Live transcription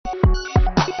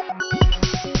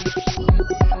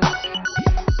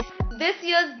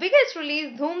year's biggest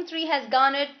release, Dhoom 3 has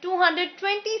garnered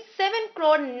 227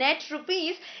 crore net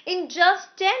rupees in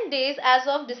just 10 days as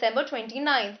of December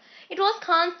 29th. It was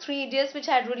Khan's Three Idiots which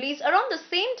had released around the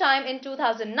same time in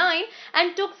 2009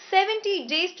 and took 70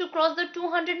 days to cross the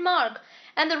 200 mark.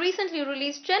 And the recently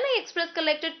released Chennai Express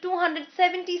collected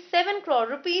 277 crore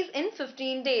rupees in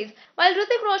 15 days, while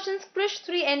Hrithik Roshan's Krrish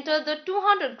 3 entered the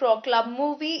 200 crore club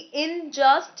movie in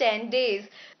just 10 days.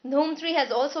 Dhoom 3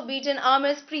 has also beaten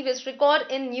Aamir's previous record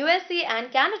in USA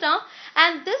and Canada,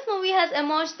 and this movie has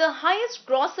emerged the highest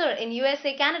grosser in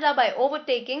USA Canada by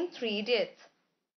overtaking Three Idiots.